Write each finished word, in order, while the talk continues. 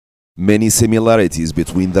Many similarities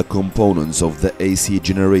between the components of the AC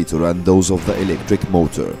generator and those of the electric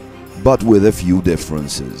motor, but with a few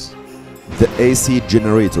differences. The AC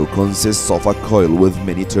generator consists of a coil with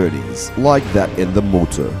many turnings, like that in the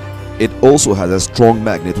motor. It also has a strong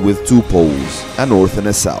magnet with two poles, a north and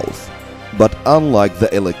a south. But unlike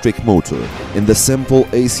the electric motor, in the simple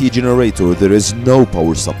AC generator there is no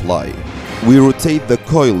power supply. We rotate the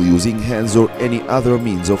coil using hands or any other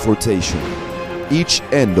means of rotation. Each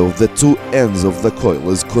end of the two ends of the coil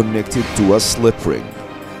is connected to a slip ring.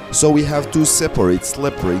 So we have two separate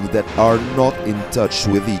slip rings that are not in touch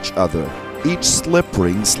with each other. Each slip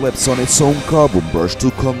ring slips on its own carbon brush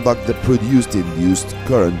to conduct the produced induced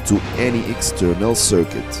current to any external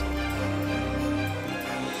circuit.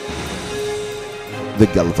 The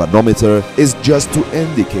galvanometer is just to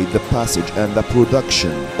indicate the passage and the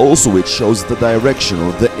production. Also, it shows the direction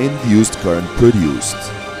of the induced current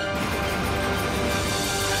produced.